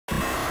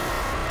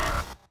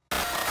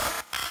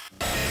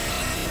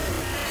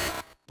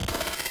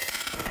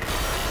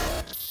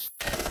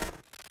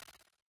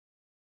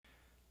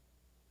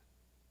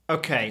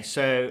Okay,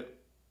 so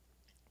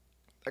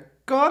I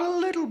got a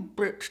little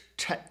bit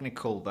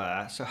technical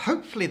there, so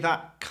hopefully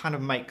that kind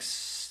of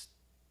makes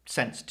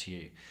sense to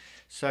you.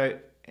 So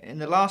in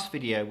the last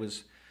video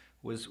was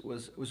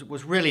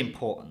really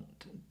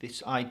important.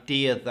 This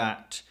idea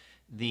that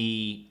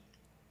the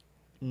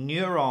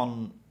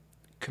neuron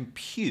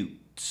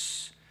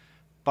computes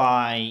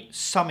by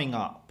summing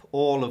up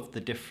all of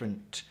the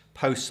different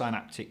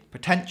postsynaptic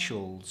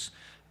potentials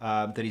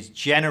that is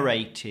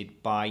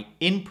generated by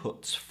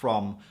inputs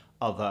from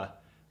other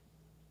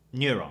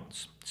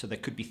neurons. So there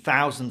could be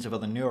thousands of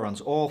other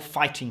neurons all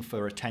fighting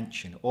for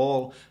attention,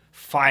 all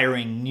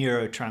firing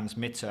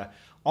neurotransmitter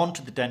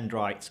onto the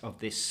dendrites of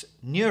this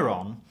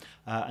neuron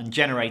and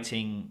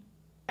generating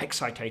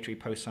excitatory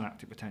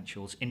postsynaptic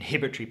potentials,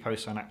 inhibitory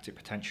postsynaptic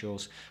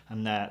potentials,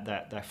 and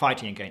they're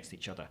fighting against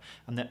each other.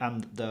 And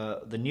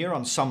the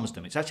neuron sums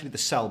them. It's actually the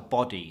cell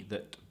body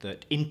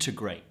that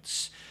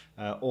integrates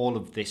all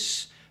of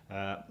these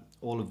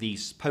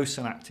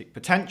postsynaptic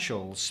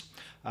potentials.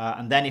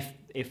 And then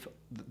if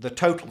the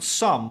total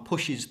sum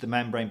pushes the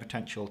membrane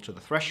potential to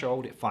the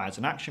threshold, it fires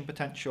an action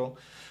potential.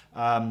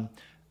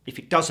 If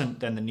it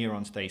doesn't, then the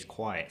neuron stays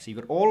quiet. So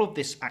you've got all of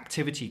this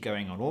activity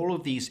going on, all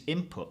of these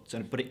inputs,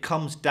 but it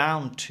comes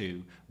down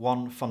to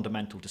one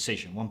fundamental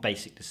decision, one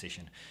basic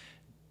decision.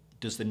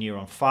 Does the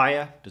neuron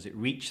fire? Does it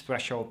reach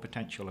threshold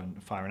potential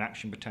and fire an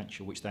action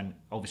potential, which then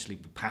obviously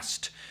be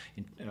passed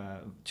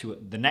to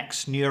the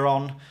next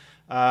neuron?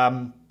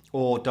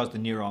 Or does the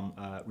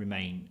neuron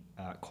remain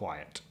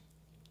quiet?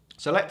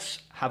 So let's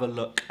have a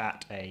look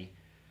at a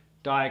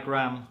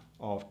diagram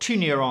of two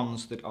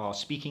neurons that are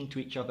speaking to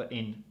each other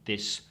in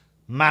this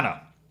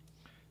manner.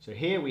 So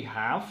here we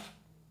have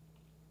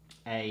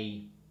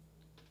a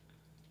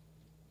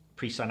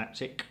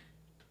presynaptic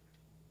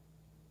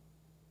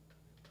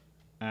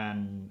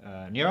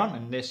neuron,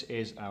 and this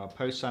is our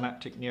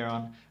postsynaptic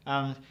neuron,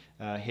 and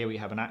here we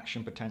have an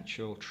action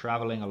potential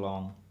traveling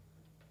along,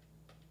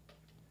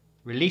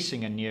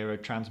 releasing a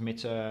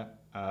neurotransmitter.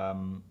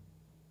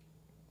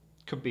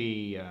 Could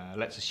be,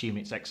 let's assume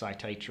it's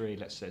excitatory,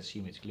 let's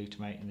assume it's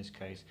glutamate in this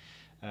case.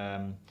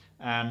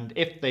 And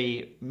if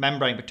the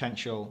membrane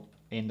potential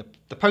in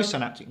the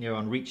postsynaptic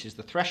neuron reaches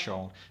the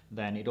threshold,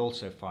 then it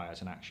also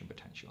fires an action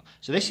potential.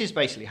 So this is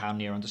basically how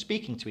neurons are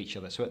speaking to each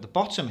other. So at the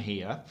bottom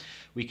here,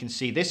 we can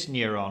see this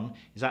neuron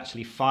is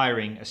actually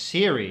firing a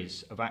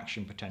series of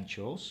action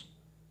potentials.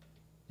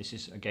 This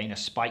is, again, a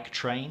spike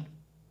train.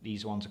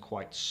 These ones are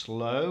quite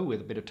slow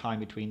with a bit of time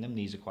between them.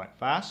 These are quite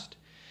fast.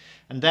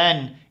 And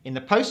then in the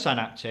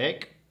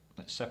postsynaptic,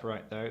 let's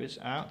separate those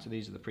out. So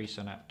these are the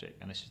presynaptic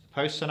and this is the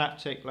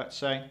postsynaptic, let's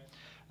say.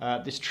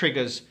 This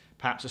triggers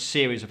perhaps a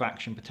series of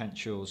action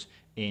potentials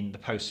in the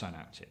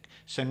postsynaptic.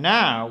 So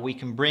now we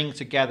can bring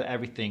together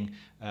everything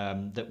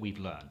that we've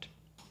learned.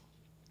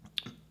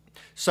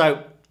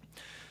 So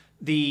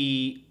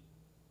this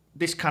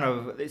is kind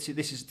of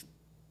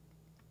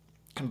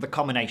the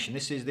combination.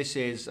 This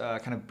is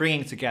kind of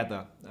bringing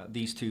together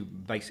these two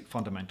basic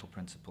fundamental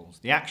principles.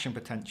 The action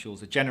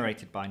potentials are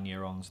generated by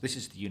neurons. This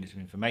is the unit of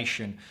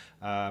information.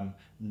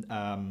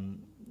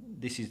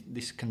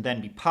 This can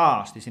then be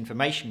passed. This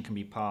information can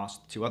be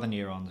passed to other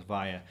neurons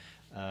via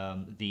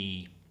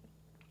the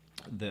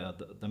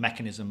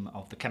mechanism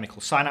of the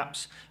chemical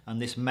synapse,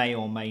 and this may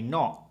or may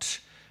not,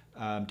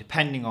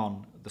 depending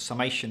on the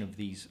summation of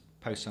these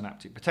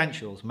postsynaptic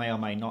potentials, may or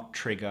may not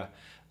trigger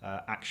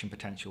action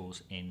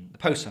potentials in the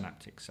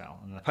postsynaptic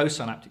cell. And the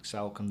postsynaptic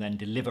cell can then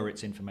deliver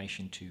its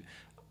information to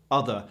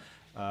other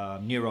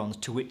neurons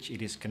to which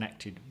it is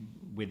connected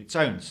with its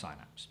own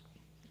synapse.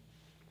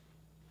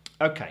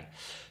 Okay,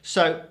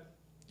 so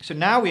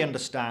now we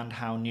understand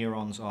how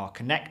neurons are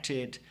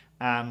connected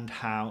and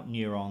how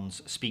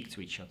neurons speak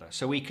to each other.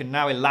 So we can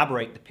now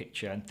elaborate the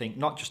picture and think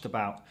not just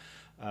about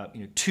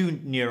two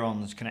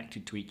neurons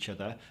connected to each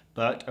other,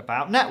 but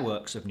about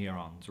networks of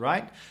neurons,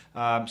 right?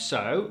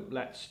 So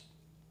let's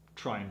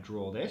try and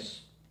draw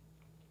this.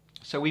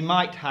 So we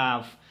might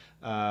have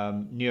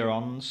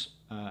neurons,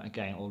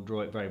 again, I'll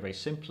draw it very, very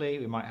simply.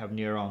 We might have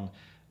neuron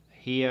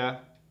here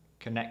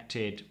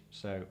connected.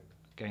 So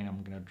again,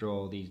 I'm going to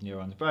draw these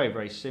neurons very,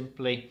 very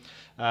simply.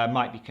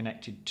 Might be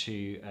connected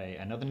to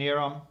another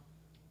neuron,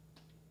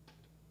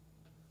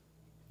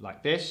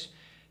 like this.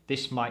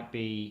 This might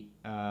be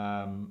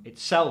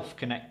itself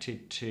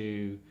connected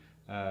to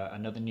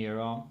another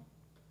neuron,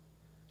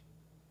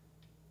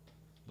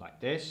 like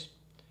this.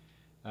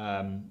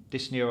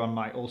 This neuron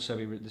might also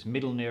be, this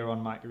middle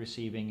neuron might be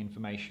receiving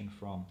information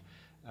from,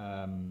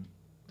 via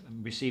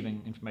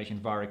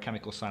a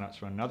chemical synapse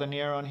from another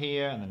neuron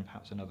here, and then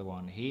perhaps another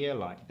one here,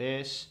 like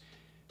this,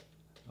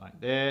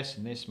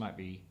 and this might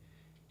be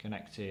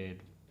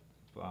connected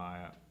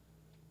via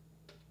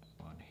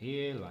one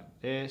here,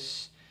 like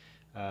this.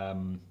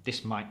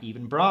 This might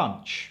even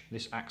branch,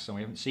 this axon.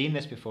 We haven't seen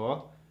this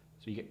before,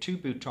 so you get two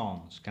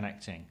boutons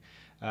connecting.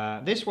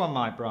 This one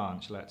might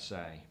branch, let's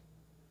say.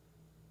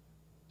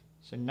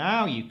 So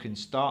now you can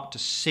start to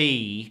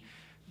see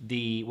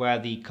where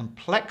the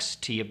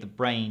complexity of the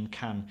brain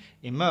can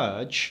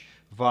emerge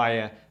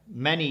via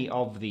many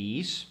of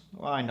these.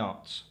 Why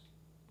not?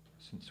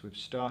 Since we've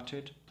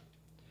started.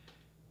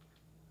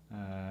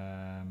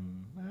 Why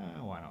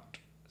not?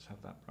 Let's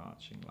have that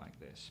branching like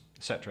this,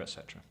 etc.,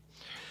 etc.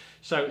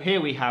 So here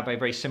we have a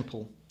very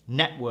simple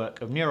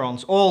network of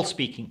neurons all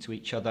speaking to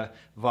each other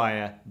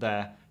via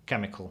their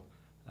chemical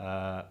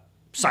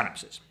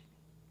synapses.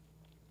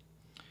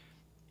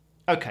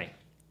 Okay,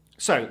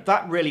 so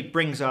that really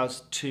brings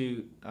us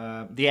to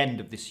the end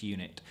of this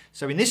unit.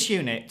 So in this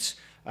unit,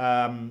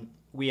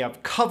 we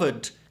have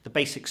covered the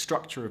basic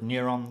structure of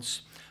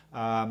neurons,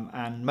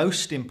 and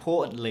most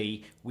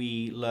importantly,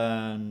 we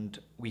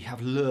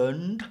have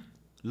learned,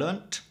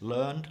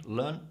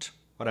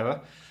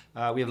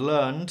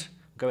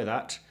 go with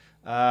that,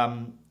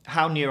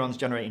 how neurons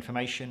generate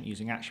information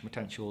using action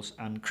potentials,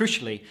 and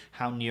crucially,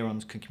 how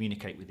neurons can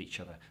communicate with each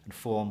other and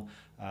form,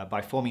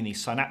 by forming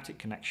these synaptic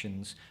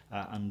connections,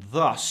 and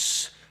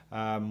thus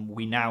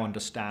we now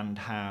understand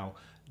how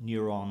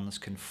neurons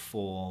can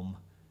form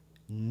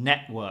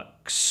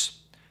networks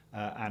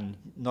and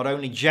not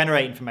only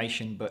generate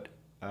information but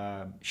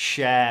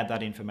share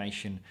that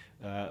information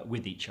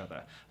with each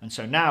other. And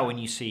so now when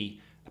you see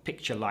a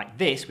picture like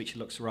this, which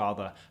looks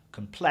rather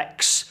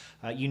complex,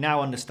 you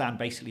now understand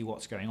basically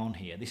what's going on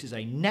here. This is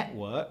a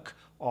network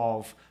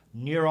of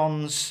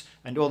neurons,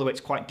 and although it's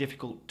quite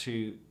difficult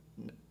to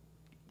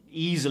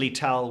easily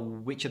tell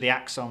which are the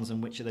axons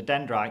and which are the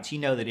dendrites, you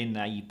know that in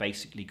there you've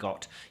basically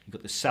got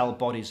the cell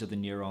bodies of the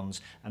neurons,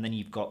 and then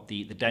you've got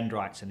the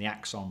dendrites and the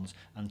axons,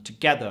 and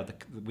together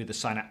with the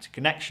synaptic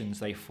connections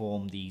they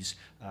form these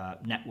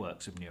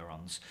networks of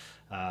neurons.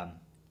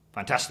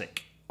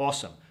 Fantastic,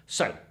 awesome.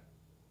 So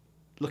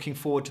looking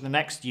forward to the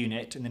next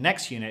unit. In the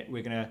next unit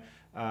we're going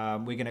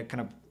to kind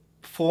of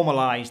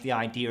formalize the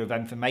idea of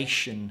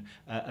information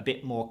a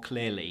bit more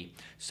clearly.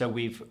 So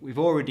we've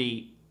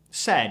already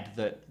said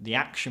that the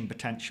action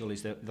potential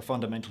is the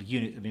fundamental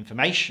unit of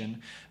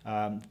information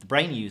the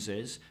brain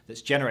uses,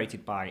 that's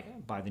generated by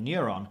the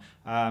neuron.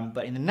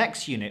 But in the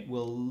next unit,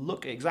 we'll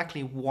look at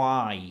exactly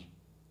why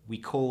we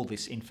call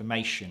this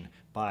information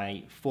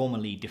by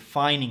formally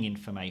defining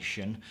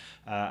information.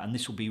 And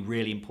this will be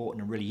really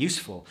important and really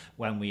useful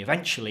when we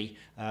eventually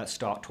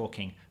start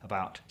talking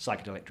about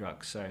psychedelic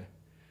drugs. So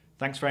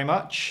thanks very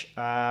much.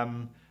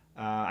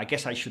 I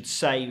guess I should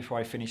say before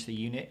I finish the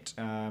unit,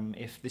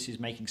 if this is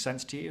making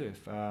sense to you,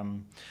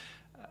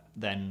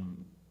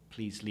 then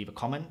please leave a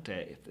comment.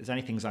 If there's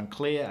anything's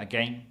unclear,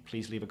 again,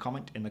 please leave a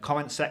comment in the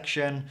comment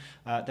section.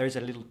 There is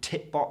a little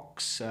tip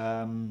box.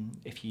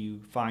 If you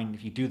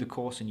do the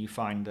course and you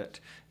find that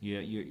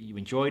you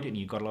enjoyed it and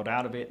you got a lot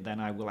out of it, then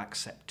I will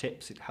accept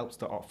tips. It helps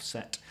to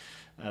offset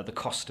the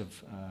cost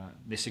of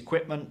this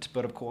equipment,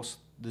 but of course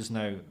there's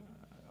no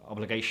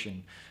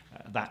obligation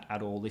that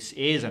at all. This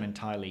is an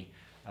entirely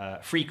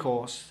free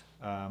course.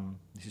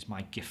 This is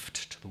my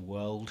gift to the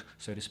world,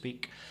 so to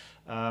speak.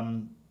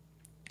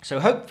 So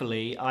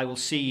hopefully I will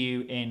see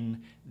you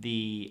in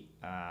the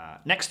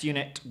next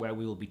unit, where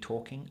we will be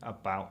talking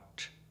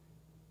about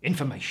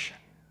information.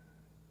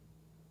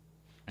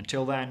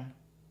 Until then,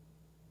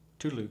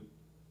 toodaloo.